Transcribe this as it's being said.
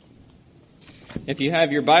If you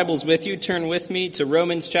have your Bibles with you, turn with me to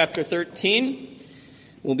Romans chapter 13.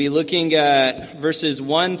 We'll be looking at verses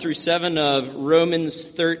 1 through 7 of Romans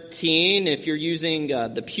 13. If you're using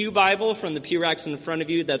the Pew Bible from the pew racks in front of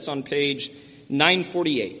you, that's on page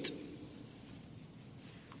 948.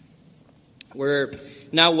 We're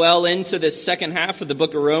now well into the second half of the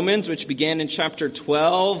book of Romans, which began in chapter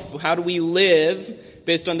 12. How do we live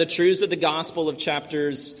based on the truths of the gospel of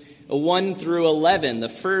chapters 1 through 11? The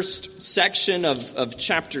first section of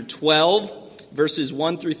chapter 12, verses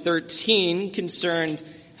 1 through 13, concerned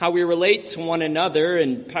how we relate to one another.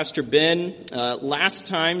 And Pastor Ben last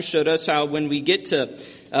time showed us how when we get to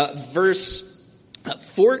verse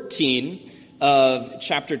 14 of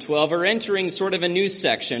chapter 12, we're entering sort of a new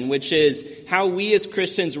section, which is how we as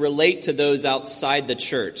Christians relate to those outside the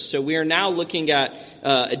church. So we are now looking at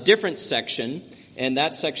a different section. And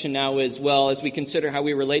that section now is, well, as we consider how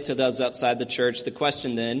we relate to those outside the church, the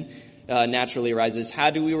question then naturally arises,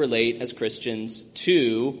 how do we relate as Christians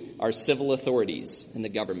to our civil authorities in the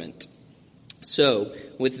government? So,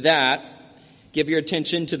 with that, give your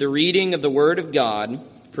attention to the reading of the Word of God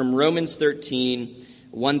from Romans 13,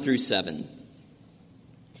 1 through 7.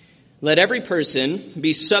 Let every person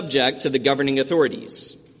be subject to the governing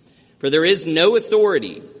authorities, for there is no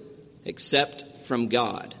authority except from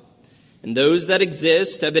God. And those that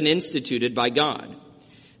exist have been instituted by God.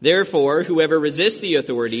 Therefore, whoever resists the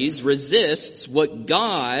authorities resists what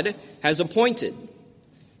God has appointed.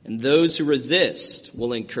 And those who resist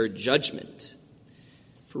will incur judgment.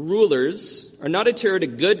 For rulers are not a terror to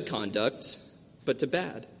good conduct, but to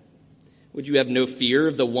bad. Would you have no fear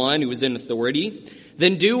of the one who is in authority?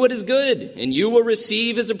 Then do what is good, and you will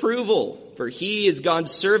receive his approval, for he is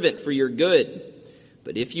God's servant for your good.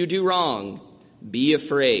 But if you do wrong, be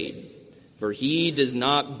afraid. For he does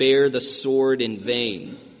not bear the sword in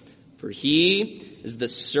vain. For he is the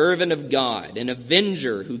servant of God, an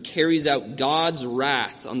avenger who carries out God's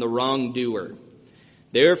wrath on the wrongdoer.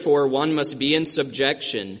 Therefore, one must be in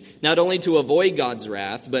subjection, not only to avoid God's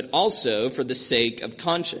wrath, but also for the sake of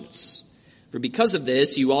conscience. For because of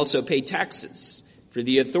this, you also pay taxes. For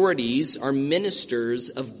the authorities are ministers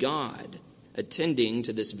of God, attending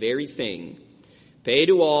to this very thing. Pay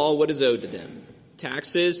to all what is owed to them.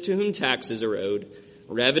 Taxes to whom taxes are owed,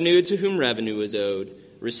 revenue to whom revenue is owed,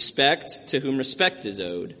 respect to whom respect is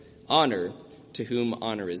owed, honor to whom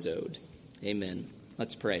honor is owed. Amen.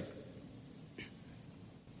 Let's pray.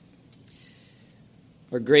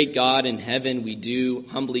 Our great God in heaven, we do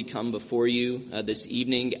humbly come before you this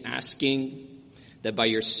evening asking that by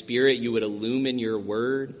your Spirit you would illumine your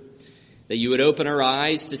word, that you would open our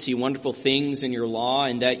eyes to see wonderful things in your law,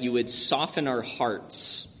 and that you would soften our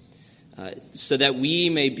hearts so that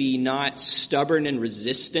we may be not stubborn and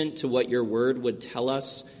resistant to what your word would tell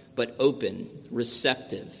us, but open,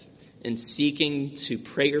 receptive, and seeking to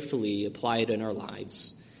prayerfully apply it in our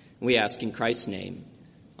lives. We ask in Christ's name.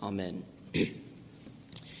 Amen.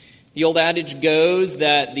 The old adage goes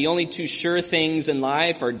that the only two sure things in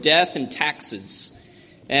life are death and taxes.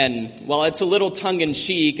 And while it's a little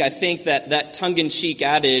tongue-in-cheek, I think that tongue-in-cheek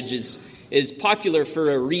adage is popular for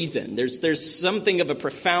a reason. There's something of a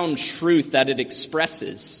profound truth that it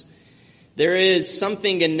expresses. There is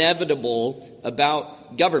something inevitable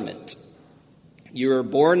about government. You are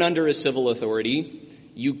born under a civil authority.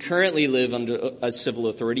 You currently live under a civil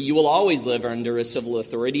authority. You will always live under a civil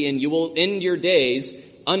authority, and you will end your days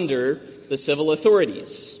under the civil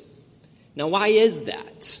authorities. Now, why is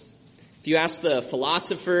that? If you ask the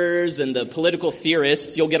philosophers and the political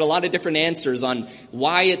theorists, you'll get a lot of different answers on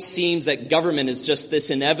why it seems that government is just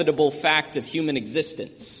this inevitable fact of human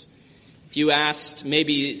existence. If you asked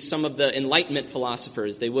maybe some of the Enlightenment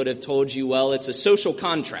philosophers, they would have told you, well, it's a social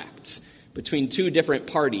contract between two different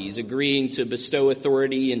parties agreeing to bestow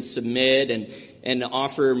authority and submit and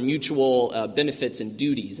offer mutual benefits and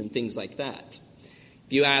duties and things like that.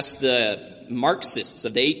 If you ask the Marxists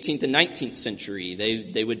of the 18th and 19th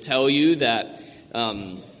century, they would tell you that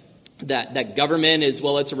that government is,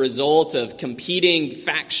 well, it's a result of competing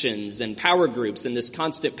factions and power groups and this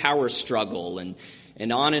constant power struggle, and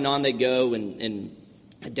on they go, and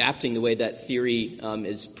adapting the way that theory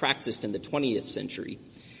is practiced in the 20th century.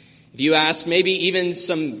 If you ask maybe even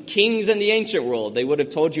some kings in the ancient world, they would have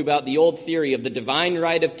told you about the old theory of the divine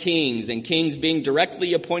right of kings and kings being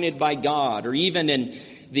directly appointed by God. Or even in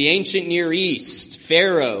the ancient Near East,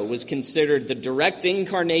 Pharaoh was considered the direct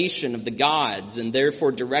incarnation of the gods and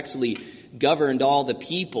therefore directly governed all the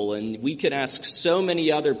people. And we could ask so many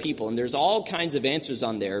other people, and there's all kinds of answers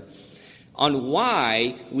on there on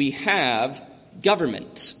why we have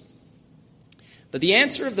government. But the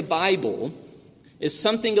answer of the Bible is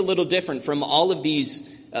something a little different from all of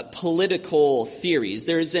these political theories.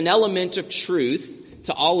 There is an element of truth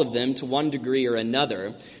to all of them to one degree or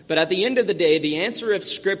another. But at the end of the day, the answer of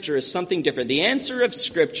Scripture is something different. The answer of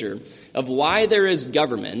Scripture of why there is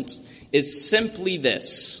government is simply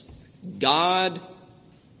this: God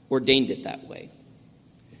ordained it that way.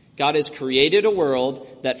 God has created a world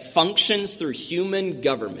that functions through human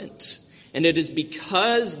government. And it is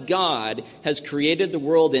because God has created the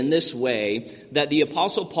world in this way that the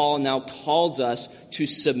Apostle Paul now calls us to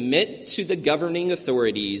submit to the governing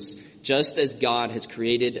authorities just as God has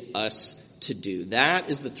created us to do. That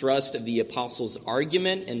is the thrust of the apostle's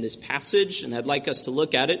argument in this passage, and I'd like us to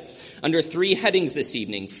look at it under three headings this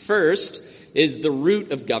evening. First is the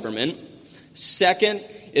root of government. Second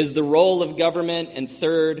is the role of government. And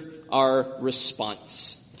third, our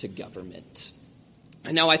response to government.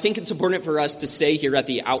 And now I think it's important for us to say here at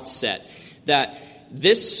the outset that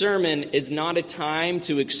this sermon is not a time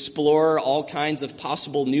to explore all kinds of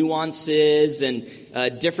possible nuances and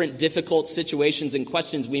different difficult situations and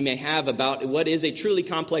questions we may have about what is a truly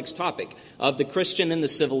complex topic of the Christian and the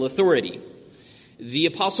civil authority. The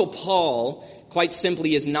Apostle Paul, quite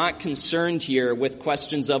simply, is not concerned here with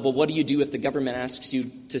questions of, well, what do you do if the government asks you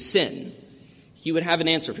to sin? He would have an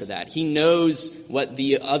answer for that. He knows what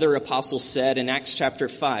the other apostles said in Acts chapter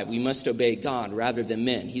 5. We must obey God rather than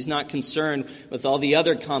men. He's not concerned with all the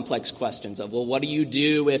other complex questions of, well, what do you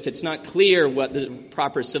do if it's not clear what the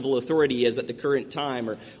proper civil authority is at the current time,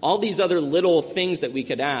 or all these other little things that we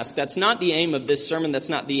could ask. That's not the aim of this sermon. That's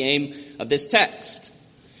not the aim of this text.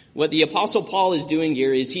 What the Apostle Paul is doing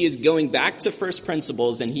here is he is going back to first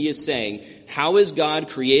principles, and he is saying, how has God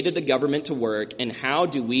created the government to work, and how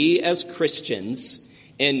do we as Christians,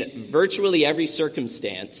 in virtually every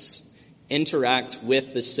circumstance, interact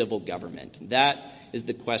with the civil government? That is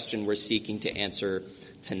the question we're seeking to answer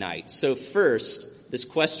tonight. So first, this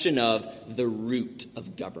question of the root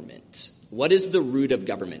of government. What is the root of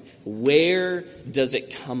government? Where does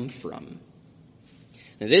it come from?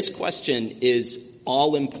 Now, this question is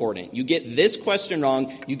all important. You get this question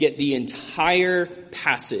wrong, you get the entire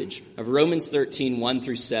passage of Romans 13, 1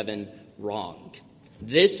 through 7 wrong.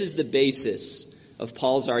 This is the basis of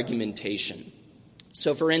Paul's argumentation.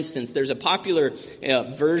 So, for instance, there's a popular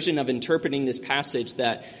version of interpreting this passage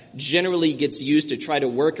that generally gets used to try to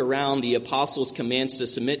work around the apostles' commands to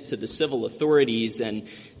submit to the civil authorities. And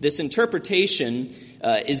this interpretation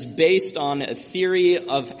is based on a theory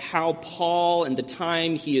of how Paul and the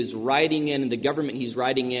time he is writing in and the government he's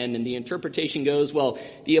writing in. And the interpretation goes, well,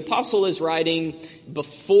 the apostle is writing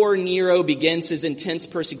before Nero begins his intense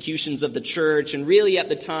persecutions of the church. And really at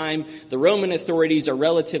the time, the Roman authorities are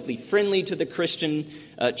relatively friendly to the Christian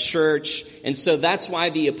church. And so that's why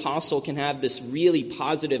the apostle can have this really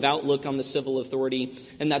positive outlook on the civil authority.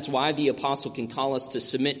 And that's why the apostle can call us to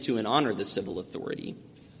submit to and honor the civil authority.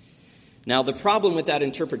 Now, the problem with that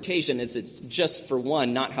interpretation is it's just, for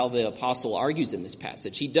one, not how the apostle argues in this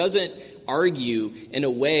passage. He doesn't argue in a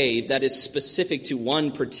way that is specific to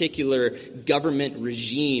one particular government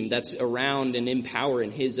regime that's around and in power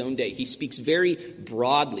in his own day. He speaks very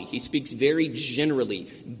broadly. He speaks very generally,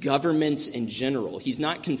 governments in general. He's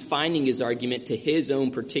not confining his argument to his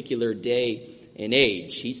own particular day and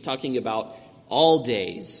age. He's talking about all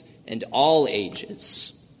days and all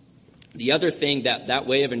ages. The other thing that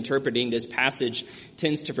way of interpreting this passage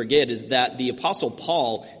tends to forget is that the Apostle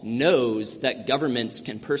Paul knows that governments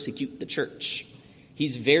can persecute the church.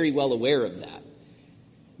 He's very well aware of that.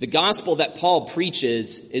 The gospel that Paul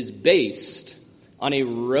preaches is based on a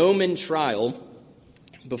Roman trial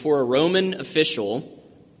before a Roman official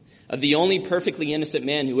of the only perfectly innocent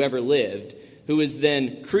man who ever lived, who was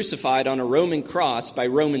then crucified on a Roman cross by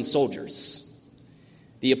Roman soldiers.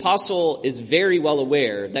 The apostle is very well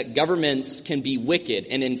aware that governments can be wicked,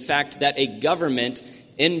 and in fact that a government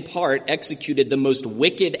in part executed the most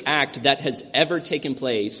wicked act that has ever taken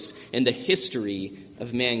place in the history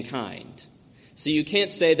of mankind. So you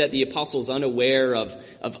can't say that the apostle is unaware of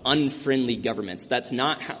unfriendly governments. That's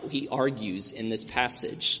not how he argues in this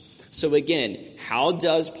passage. So again, how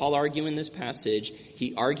does Paul argue in this passage?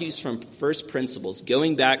 He argues from first principles.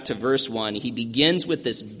 Going back to verse 1, he begins with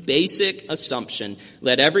this basic assumption: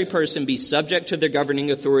 let every person be subject to their governing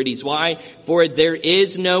authorities. Why? For there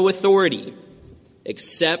is no authority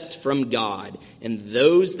except from God, and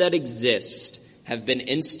those that exist have been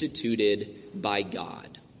instituted by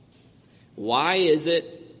God. Why is it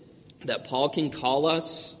that Paul can call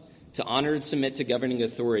us to honor and submit to governing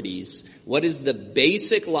authorities? What is the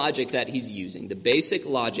basic logic that he's using? The basic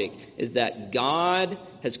logic is that God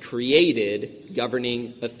has created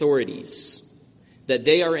governing authorities, that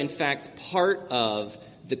they are in fact part of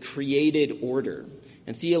the created order.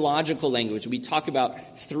 In theological language, we talk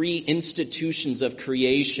about three institutions of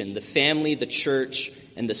creation: the family, the church,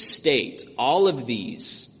 and the state. All of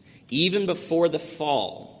these, even before the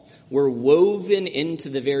fall, were woven into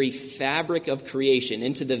the very fabric of creation,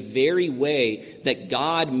 into the very way that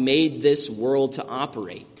God made this world to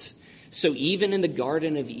operate. So even in the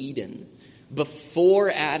Garden of Eden, before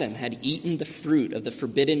Adam had eaten the fruit of the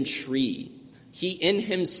forbidden tree, he in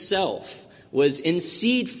himself was in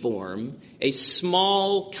seed form a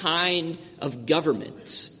small kind of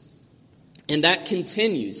government. And that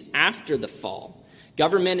continues after the fall.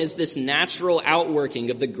 Government is this natural outworking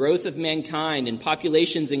of the growth of mankind and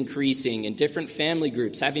populations increasing and different family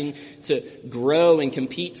groups having to grow and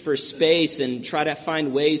compete for space and try to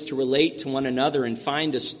find ways to relate to one another and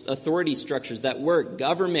find authority structures that work.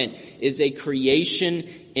 Government is a creation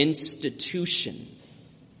institution.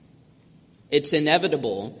 It's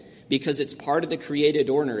inevitable because it's part of the created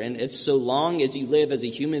order, and it's so long as you live as a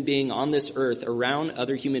human being on this earth around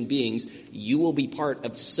other human beings, you will be part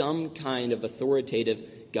of some kind of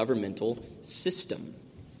authoritative governmental system.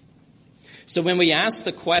 So when we ask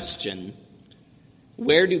the question,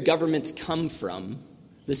 where do governments come from?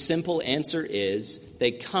 The simple answer is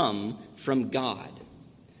they come from God.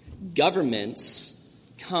 Governments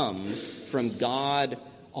come from God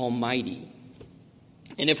Almighty.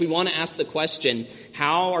 And if we want to ask the question,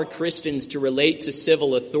 how are Christians to relate to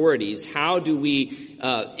civil authorities? How do we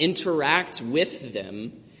interact with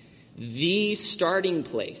them? The starting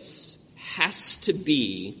place has to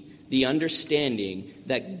be the understanding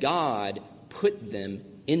that God put them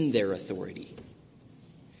in their authority.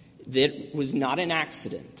 That was not an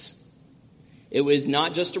accident. It was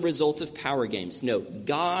not just a result of power games. No,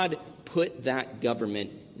 God put that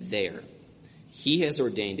government there. He has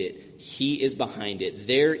ordained it. He is behind it.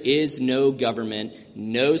 There is no government,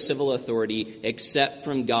 no civil authority except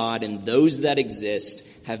from God, and those that exist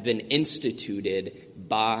have been instituted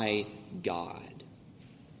by God.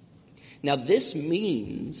 Now, this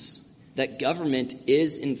means that government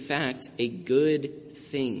is, in fact, a good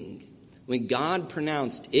thing. When God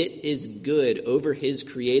pronounced it is good over his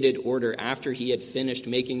created order after he had finished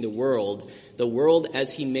making the world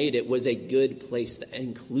as he made it was a good place that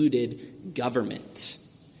included government.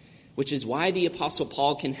 Which is why the Apostle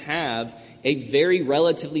Paul can have a very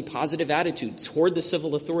relatively positive attitude toward the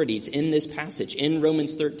civil authorities in this passage, in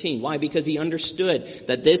Romans 13. Why? Because he understood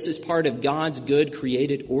that this is part of God's good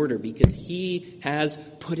created order, because he has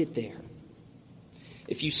put it there.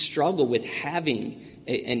 If you struggle with having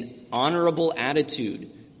an honorable attitude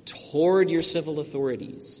toward your civil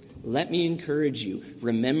authorities, let me encourage you,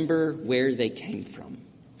 remember where they came from.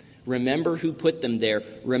 Remember who put them there.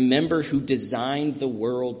 Remember who designed the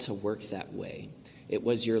world to work that way. It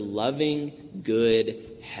was your loving,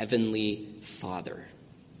 good, heavenly Father.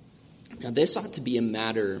 Now, this ought to be a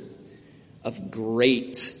matter of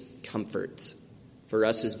great comfort for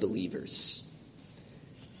us as believers.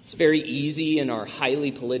 It's very easy in our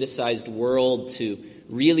highly politicized world to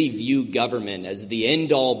really view government as the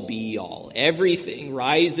end-all, be-all. Everything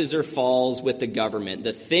rises or falls with the government.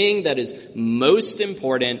 The thing that is most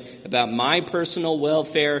important about my personal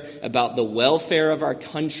welfare, about the welfare of our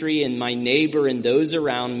country and my neighbor and those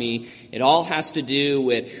around me, it all has to do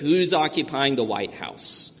with who's occupying the White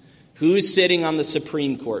House, who's sitting on the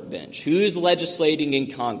Supreme Court bench, who's legislating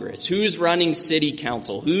in Congress, who's running city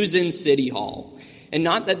council, who's in City Hall. And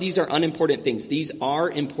not that these are unimportant things. These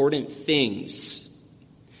are important things.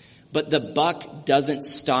 But the buck doesn't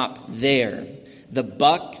stop there. The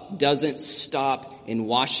buck doesn't stop in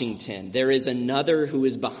Washington. There is another who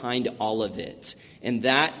is behind all of it. And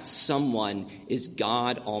that someone is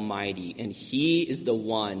God Almighty. And he is the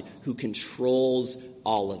one who controls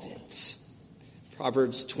all of it.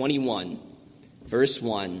 Proverbs 21, verse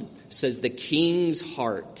 1 says, "The king's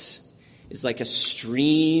heart is like a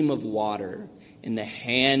stream of water in the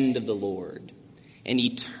hand of the Lord, and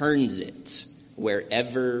he turns it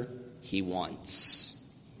wherever he wants."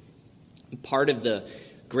 Part of the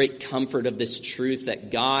great comfort of this truth that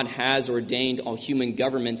God has ordained all human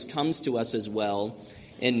governments comes to us as well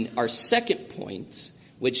in our second point,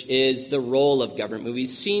 which is the role of government. We've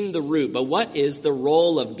seen the root, but what is the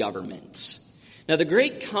role of government? Now, the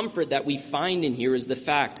great comfort that we find in here is the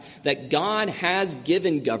fact that God has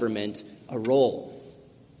given government a role.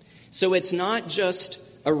 So it's not just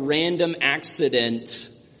a random accident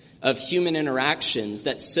of human interactions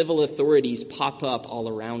that civil authorities pop up all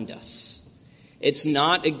around us. It's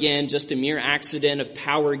not, again, just a mere accident of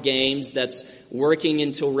power games that's working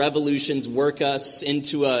until revolutions work us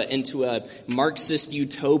into a Marxist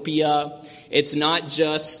utopia. It's not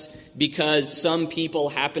just because some people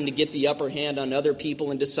happen to get the upper hand on other people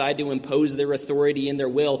and decide to impose their authority and their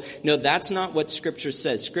will. No, that's not what Scripture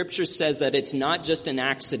says. Scripture says that it's not just an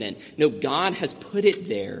accident. No, God has put it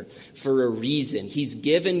there for a reason. He's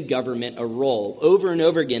given government a role. Over and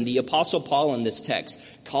over again, the Apostle Paul in this text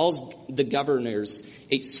calls the governors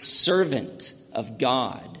a servant of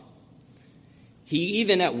God. He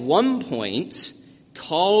even at one point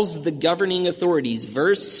calls the governing authorities,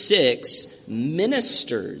 verse 6,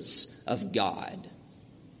 ministers of God.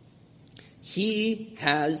 He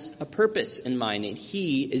has a purpose in mind, and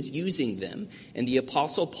he is using them. And the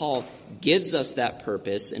Apostle Paul gives us that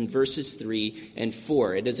purpose in verses 3 and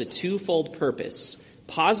 4. It is a twofold purpose.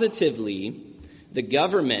 Positively, the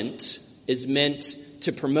government is meant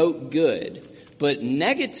to promote good, but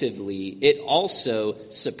negatively, it also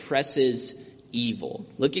suppresses evil.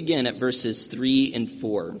 Look again at verses 3 and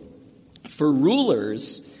 4. For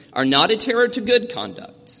rulers are not a terror to good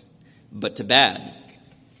conduct, but to bad.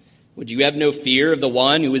 Would you have no fear of the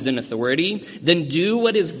one who is in authority? Then do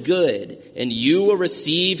what is good, and you will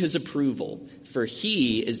receive his approval, for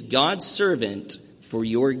he is God's servant for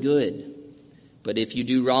your good. But if you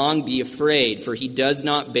do wrong, be afraid, for he does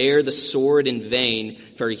not bear the sword in vain,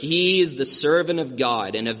 for he is the servant of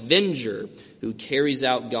God, an avenger who carries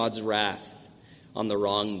out God's wrath on the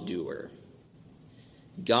wrongdoer.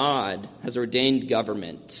 God has ordained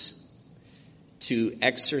government to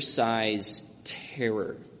exercise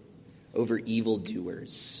terror over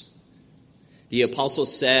evildoers. The apostle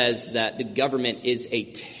says that the government is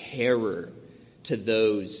a terror to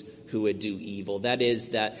those who would do evil. That is,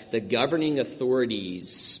 that the governing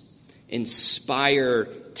authorities inspire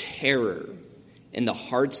terror in the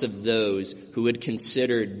hearts of those who would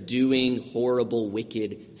consider doing horrible,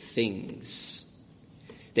 wicked things.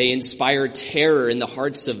 They inspire terror in the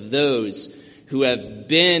hearts of those who have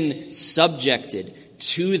been subjected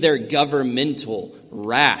to their governmental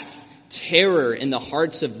wrath. Terror in the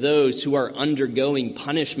hearts of those who are undergoing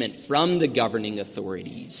punishment from the governing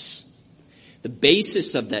authorities. The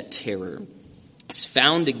basis of that terror is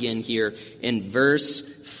found again here in verse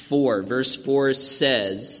 4. Verse 4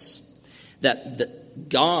 says that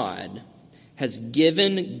God has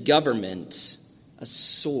given government a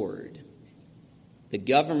sword. The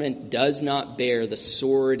government does not bear the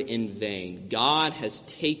sword in vain. God has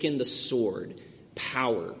taken the sword,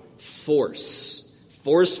 power, force,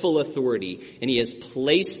 forceful authority, and he has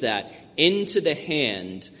placed that into the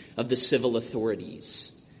hand of the civil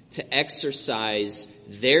authorities to exercise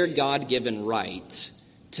their God-given right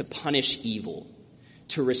to punish evil,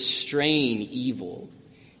 to restrain evil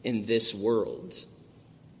in this world.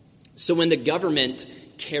 So when the government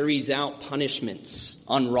carries out punishments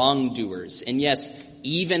on wrongdoers, and yes,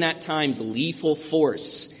 even at times lethal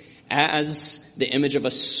force, as the image of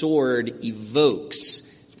a sword evokes,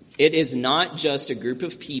 it is not just a group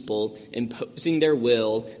of people imposing their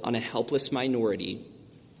will on a helpless minority.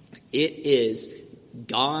 It is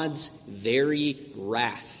God's very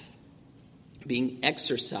wrath being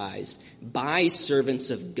exercised by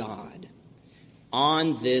servants of God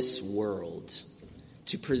on this world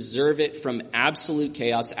to preserve it from absolute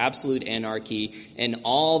chaos, absolute anarchy, and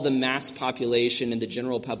all the mass population and the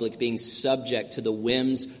general public being subject to the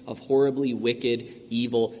whims of horribly wicked,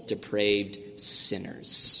 evil, depraved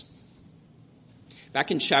sinners.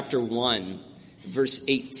 Back in chapter 1, verse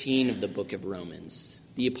 18 of the book of Romans,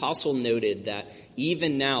 the apostle noted that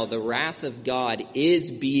even now the wrath of God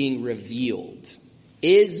is being revealed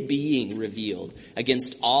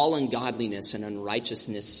against all ungodliness and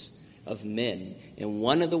unrighteousness of men. And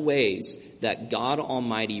one of the ways that God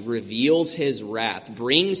Almighty reveals his wrath,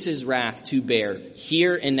 brings his wrath to bear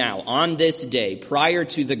here and now, on this day, prior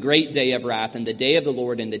to the great day of wrath and the day of the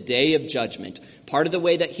Lord and the day of judgment, part of the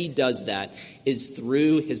way that he does that is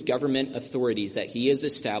through his government authorities that he has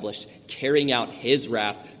established, carrying out his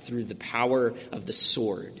wrath through the power of the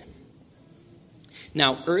sword.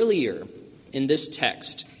 Now, earlier in this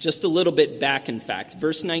text, just a little bit back, in fact,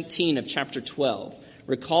 verse 19 of chapter 12,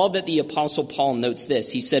 recall that the Apostle Paul notes this.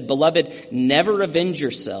 He said, "Beloved, never avenge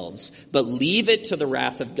yourselves, but leave it to the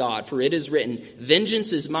wrath of God. For it is written,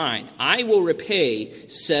 'Vengeance is mine, I will repay,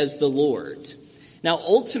 says the Lord.'" Now,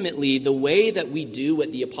 ultimately, the way that we do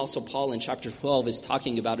what the Apostle Paul in chapter 12 is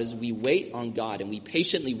talking about is we wait on God and we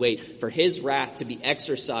patiently wait for his wrath to be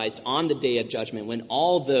exercised on the day of judgment when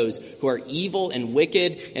all those who are evil and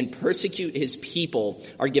wicked and persecute his people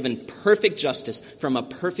are given perfect justice from a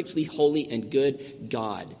perfectly holy and good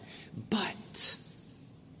God. But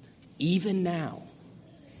even now,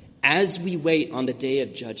 as we wait on the day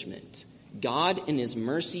of judgment, God in his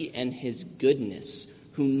mercy and his goodness,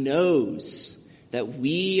 who knows that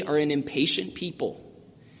we are an impatient people,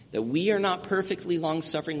 that we are not perfectly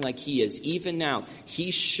long-suffering like he is. Even now,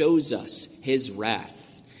 he shows us his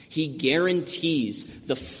wrath. He guarantees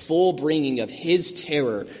the full bringing of his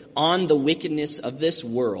terror on the wickedness of this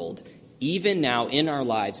world, even now in our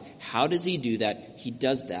lives. How does he do that? He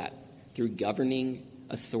does that through governing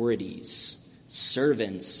authorities,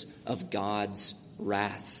 servants of God's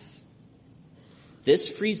wrath. This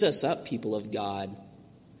frees us up, people of God,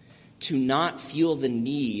 to not feel the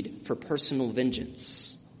need for personal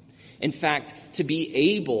vengeance. In fact, to be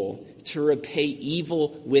able to repay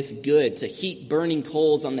evil with good, to heap burning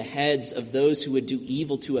coals on the heads of those who would do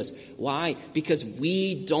evil to us. Why? Because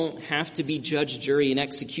we don't have to be judge, jury, and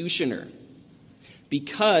executioner.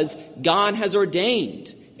 Because God has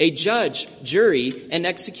ordained a judge, jury, and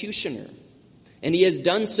executioner. And he has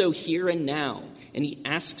done so here and now. And he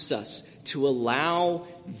asks us to allow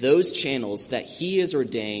those channels that he has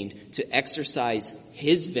ordained to exercise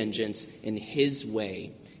his vengeance in his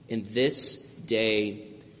way in this day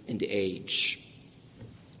and age.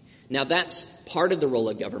 Now that's part of the role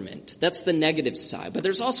of government. That's the negative side. But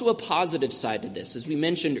there's also a positive side to this, as we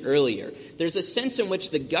mentioned earlier. There's a sense in which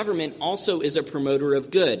the government also is a promoter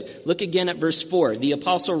of good. Look again at verse 4. The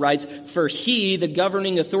apostle writes, "For he, the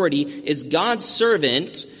governing authority, is God's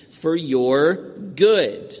servant for your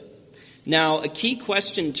good." Now, a key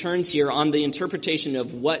question turns here on the interpretation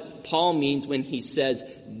of what Paul means when he says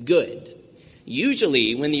good.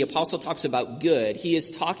 Usually, when the apostle talks about good, he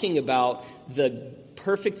is talking about the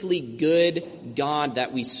perfectly good God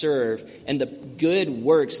that we serve and the good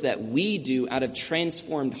works that we do out of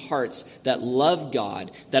transformed hearts that love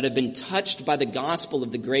God, that have been touched by the gospel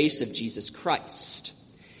of the grace of Jesus Christ.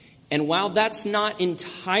 And while that's not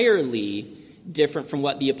entirely different from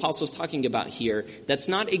what the apostle is talking about here, that's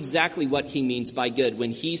not exactly what he means by good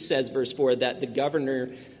when he says, verse 4, that the governor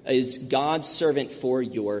is God's servant for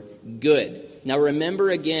your good. Now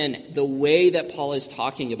remember again the way that Paul is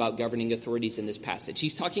talking about governing authorities in this passage.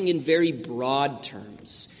 He's talking in very broad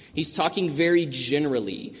terms. He's talking very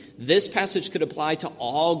generally. This passage could apply to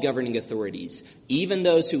all governing authorities, even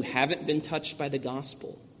those who haven't been touched by the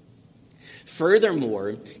gospel.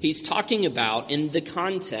 Furthermore, he's talking about, in the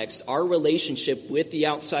context, our relationship with the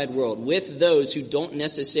outside world, with those who don't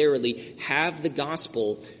necessarily have the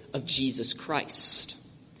gospel of Jesus Christ.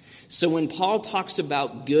 So when Paul talks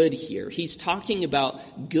about good here, he's talking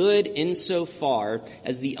about good insofar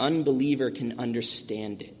as the unbeliever can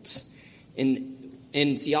understand it.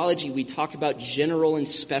 In theology, we talk about general and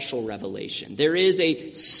special revelation. There is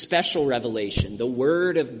a special revelation, the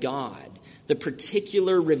Word of God, the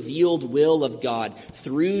particular revealed will of God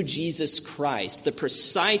through Jesus Christ, the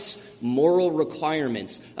precise moral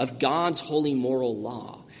requirements of God's holy moral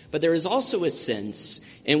law. But there is also a sense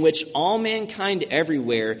in which all mankind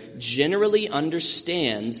everywhere generally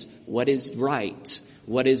understands what is right,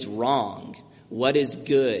 what is wrong, what is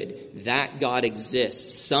good, that God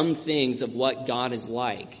exists, some things of what God is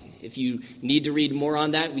like. If you need to read more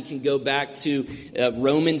on that, we can go back to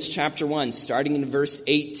Romans chapter 1, starting in verse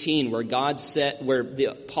 18, where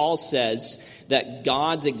Paul says that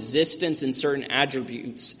God's existence and certain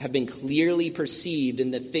attributes have been clearly perceived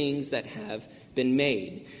in the things that have been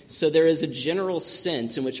made. So there is a general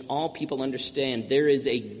sense in which all people understand there is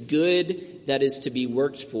a good that is to be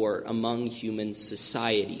worked for among human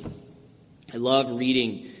society. I love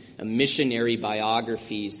reading missionary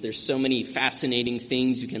biographies. There's so many fascinating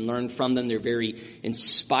things you can learn from them. They're very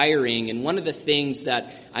inspiring. And one of the things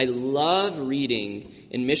that I love reading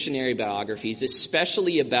in missionary biographies,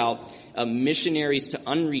 especially about missionaries to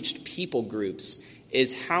unreached people groups,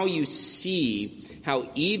 is how you see how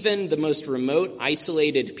even the most remote,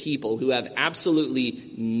 isolated people who have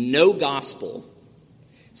absolutely no gospel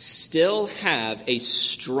still have a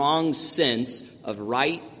strong sense of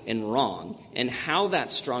right and wrong, and how that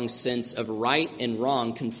strong sense of right and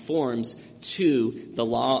wrong conforms to the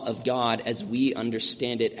law of God as we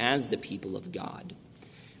understand it as the people of God.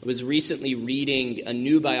 I was recently reading a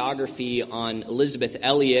new biography on Elisabeth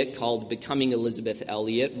Elliot called Becoming Elisabeth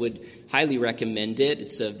Elliot. Would highly recommend it.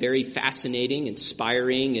 It's a very fascinating,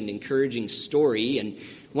 inspiring, and encouraging story. And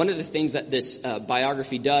one of the things that this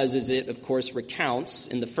biography does is it, of course, recounts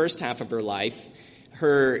in the first half of her life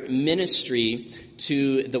her ministry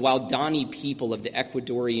to the Waodani people of the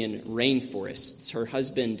Ecuadorian rainforests. Her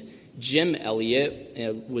husband, Jim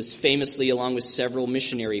Elliot, was famously, along with several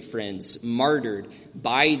missionary friends, martyred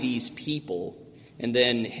by these people. And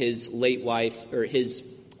then his late wife, or his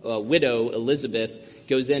widow, Elizabeth,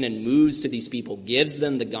 goes in and moves to these people, gives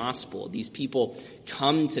them the gospel. These people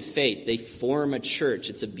come to faith. They form a church.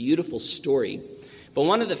 It's a beautiful story. But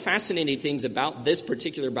one of the fascinating things about this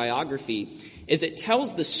particular biography is it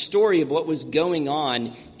tells the story of what was going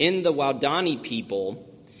on in the Waodani people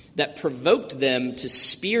that provoked them to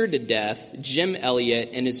spear to death Jim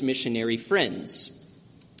Elliot and his missionary friends.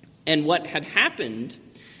 And what had happened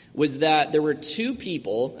was that there were two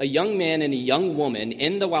people, a young man and a young woman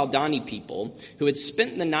in the Waodani people, who had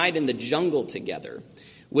spent the night in the jungle together,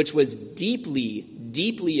 which was deeply,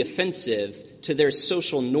 deeply offensive to their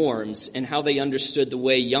social norms and how they understood the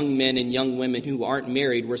way young men and young women who aren't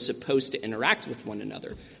married were supposed to interact with one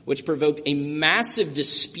another, which provoked a massive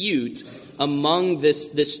dispute among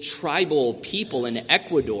this tribal people in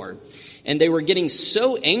Ecuador. And they were getting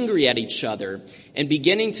so angry at each other and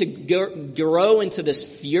beginning to grow into this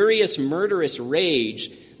furious, murderous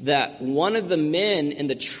rage that one of the men in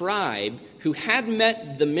the tribe who had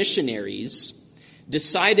met the missionaries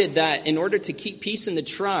decided that in order to keep peace in the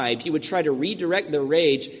tribe, he would try to redirect the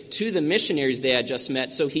rage to the missionaries they had just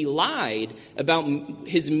met. So he lied about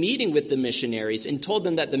his meeting with the missionaries and told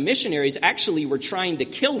them that the missionaries actually were trying to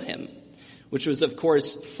kill him, which was, of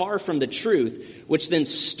course, far from the truth, which then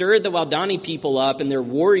stirred the Waodani people up and their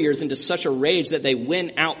warriors into such a rage that they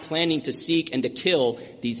went out planning to seek and to kill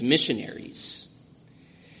these missionaries.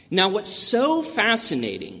 Now, what's so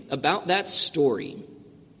fascinating about that story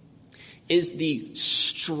is the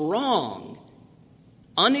strong,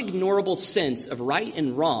 unignorable sense of right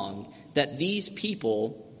and wrong that these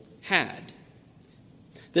people had.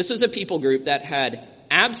 This was a people group that had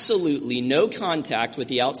absolutely no contact with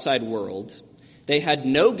the outside world. They had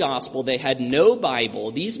no gospel. They had no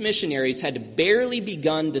Bible. These missionaries had barely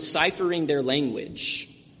begun deciphering their language.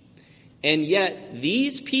 And yet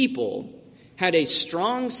these people had a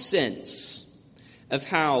strong sense of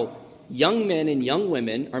how young men and young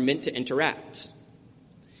women are meant to interact,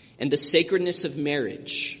 and the sacredness of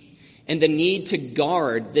marriage, and the need to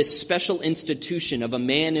guard this special institution of a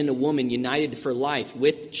man and a woman united for life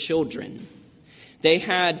with children. They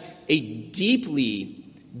had a deeply,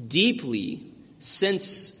 deeply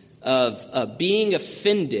sense of being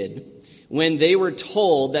offended when they were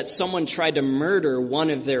told that someone tried to murder one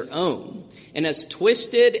of their own. And as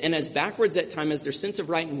twisted and as backwards at times as their sense of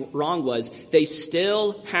right and wrong was, they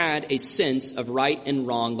still had a sense of right and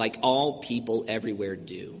wrong like all people everywhere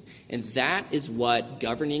do. And that is what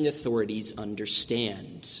governing authorities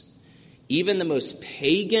understand. Even the most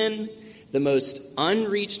pagan, the most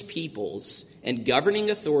unreached peoples and governing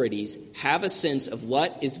authorities have a sense of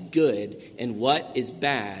what is good and what is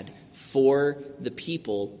bad for the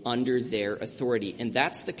people under their authority. And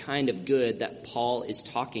that's the kind of good that Paul is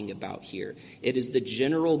talking about here. It is the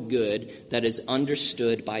general good that is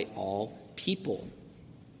understood by all people.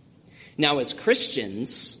 Now, as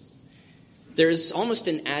Christians, there's almost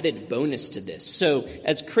an added bonus to this. So,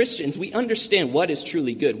 as Christians, we understand what is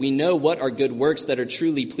truly good. We know what are good works that are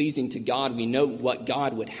truly pleasing to God. We know what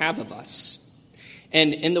God would have of us.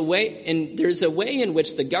 And there's a way in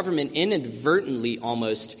which the government inadvertently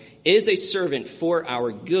almost is a servant for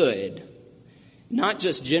our good, not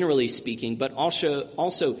just generally speaking, but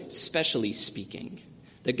also specially speaking.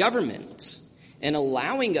 The government, and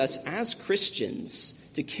allowing us as Christians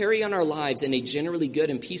to carry on our lives in a generally good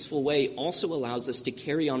and peaceful way, also allows us to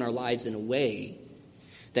carry on our lives in a way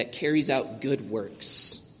that carries out good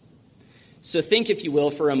works. So think, if you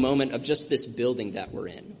will, for a moment of just this building that we're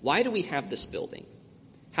in. Why do we have this building?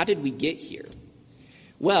 How did we get here?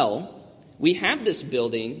 Well, we have this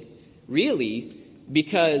building really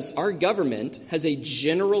because our government has a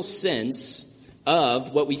general sense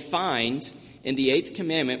of what we find in the 8th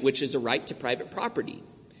commandment, which is a right to private property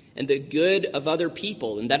and the good of other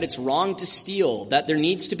people, and that it's wrong to steal, that there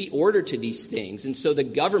needs to be order to these things. And so the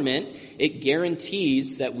government, it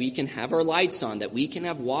guarantees that we can have our lights on, that we can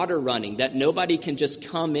have water running, that nobody can just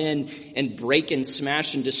come in and break and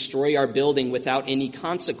smash and destroy our building without any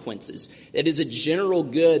consequences. It is a general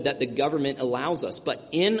good that the government allows us. But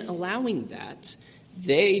in allowing that,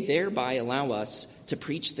 they thereby allow us to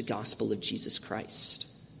preach the gospel of Jesus Christ,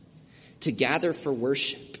 to gather for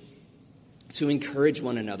worship, to encourage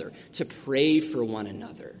one another, to pray for one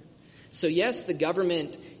another. So yes, the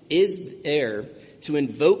government is there to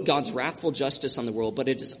invoke God's wrathful justice on the world, but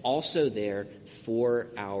it is also there for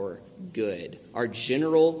our good, our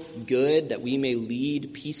general good, that we may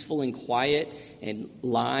lead peaceful and quiet and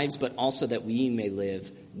lives, but also that we may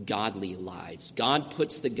live godly lives. God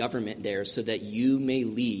puts the government there so that you may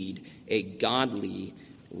lead a godly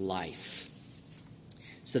life.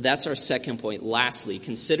 So that's our second point. Lastly,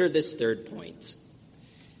 consider this third point.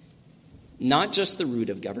 Not just the root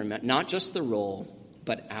of government, not just the role,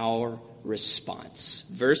 but our response.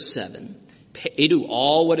 Verse 7, pay to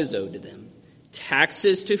all what is owed to them,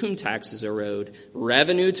 Taxes to whom taxes are owed,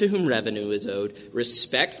 revenue to whom revenue is owed,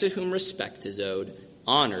 respect to whom respect is owed,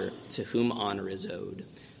 honor to whom honor is owed.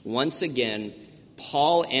 Once again,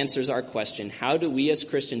 Paul answers our question, how do we as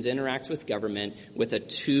Christians interact with government, with a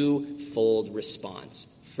twofold response.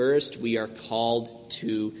 First, we are called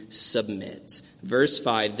to submit. Verse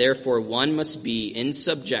 5, therefore one must be in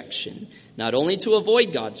subjection, not only to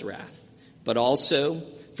avoid God's wrath, but also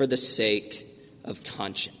for the sake of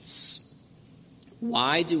conscience.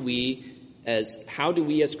 How do we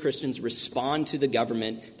as Christians respond to the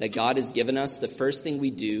government that God has given us? The first thing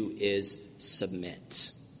we do is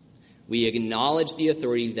submit. We acknowledge the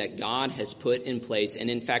authority that God has put in place, and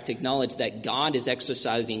in fact acknowledge that God is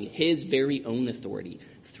exercising his very own authority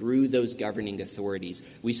through those governing authorities.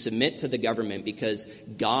 We submit to the government because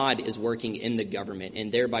God is working in the government,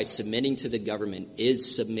 and thereby submitting to the government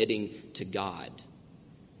is submitting to God.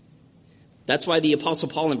 That's why the Apostle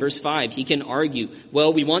Paul in verse 5, he can argue,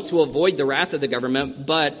 well, we want to avoid the wrath of the government,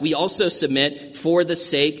 but we also submit for the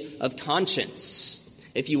sake of conscience.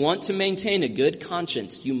 If you want to maintain a good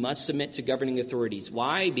conscience, you must submit to governing authorities.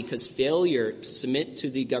 Why? Because failure to submit to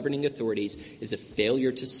the governing authorities is a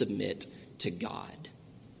failure to submit to God.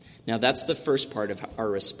 Now, that's the first part of our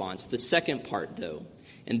response. The second part, though,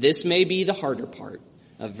 and this may be the harder part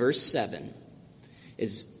of verse 7,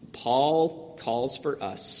 is Paul calls for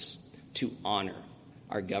us to honor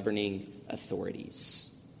our governing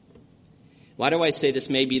authorities. Why do I say this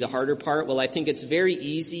may be the harder part? Well, I think it's very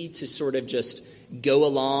easy to sort of just go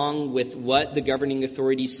along with what the governing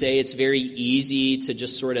authorities say. It's very easy to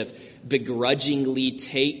just sort of begrudgingly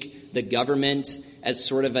take the government as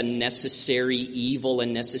sort of a necessary evil, a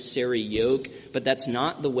necessary yoke. But that's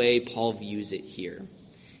not the way Paul views it here.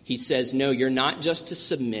 He says, no, you're not just to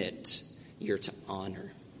submit, you're to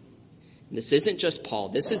honor. This isn't just Paul.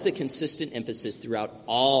 This is the consistent emphasis throughout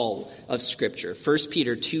all of Scripture. 1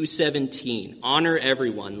 Peter 2:17, honor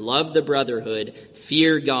everyone, love the brotherhood,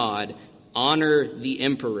 fear God, honor the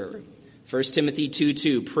emperor. 1 Timothy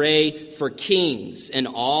 2:2, pray for kings and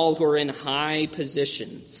all who are in high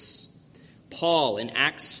positions. Paul in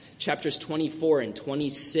Acts chapters 24 and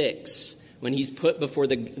 26, when he's put before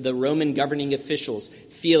the Roman governing officials,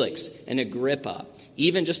 Felix and Agrippa,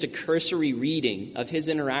 even just a cursory reading of his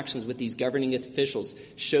interactions with these governing officials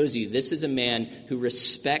shows you this is a man who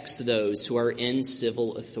respects those who are in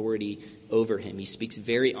civil authority over him. He speaks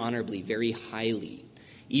very honorably, very highly.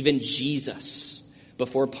 Even Jesus,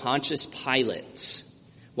 before Pontius Pilate,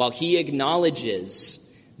 while he acknowledges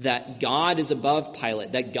that God is above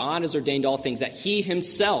Pilate, that God has ordained all things, that he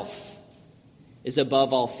himself is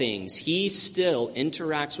above all things, he still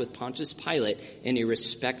interacts with Pontius Pilate in a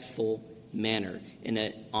respectful manner, in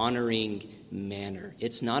an honoring manner.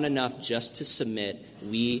 It's not enough just to submit.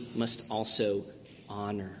 We must also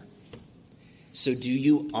honor. So do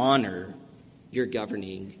you honor your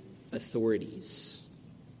governing authorities?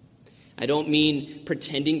 I don't mean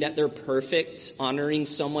pretending that they're perfect. Honoring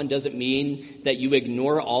someone doesn't mean that you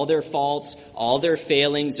ignore all their faults, all their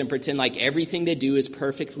failings, and pretend like everything they do is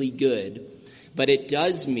perfectly good. But it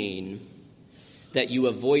does mean that you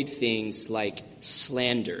avoid things like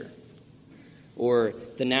slander or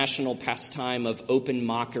the national pastime of open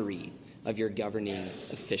mockery of your governing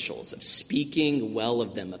officials, of speaking well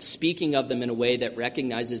of them, of speaking of them in a way that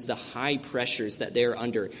recognizes the high pressures that they're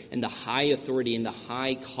under and the high authority and the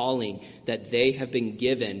high calling that they have been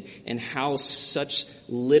given, and how such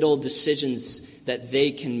little decisions that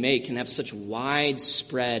they can make can have such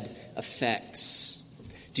widespread effects.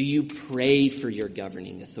 Do you pray for your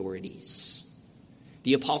governing authorities?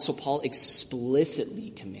 The Apostle Paul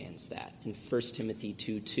explicitly commands that in 1 Timothy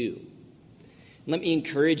 2:2. Let me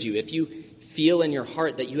encourage you, if you feel in your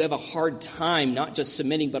heart that you have a hard time not just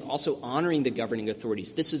submitting but also honoring the governing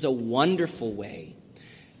authorities, this is a wonderful way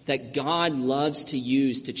that God loves to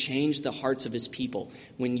use to change the hearts of his people.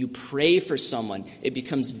 When you pray for someone, it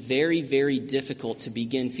becomes very, very difficult to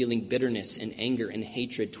begin feeling bitterness and anger and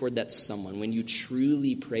hatred toward that someone. When you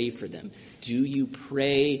truly pray for them, do you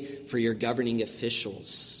pray for your governing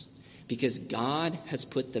officials? Because God has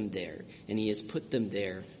put them there, and he has put them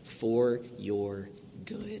there for your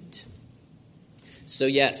good. So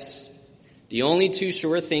yes, the only two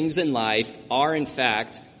sure things in life are, in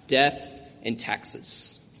fact, death and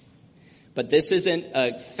taxes. But this isn't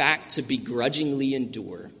a fact to begrudgingly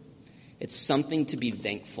endure. It's something to be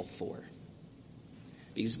thankful for.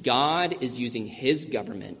 Because God is using his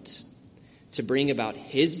government to bring about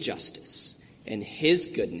his justice and his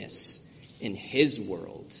goodness in his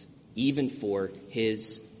world, even for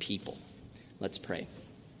his people. Let's pray.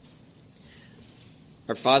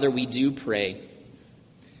 Our Father, we do pray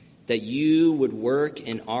that you would work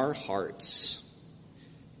in our hearts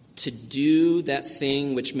to do that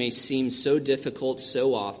thing which may seem so difficult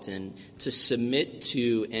so often, to submit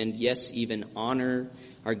to and, yes, even honor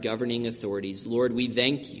our governing authorities. Lord, we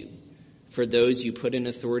thank you for those you put in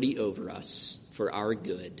authority over us for our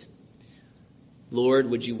good. Lord,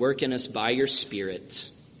 would you work in us by your Spirit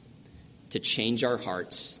to change our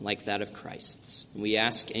hearts like that of Christ's? And we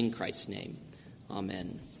ask in Christ's name.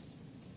 Amen.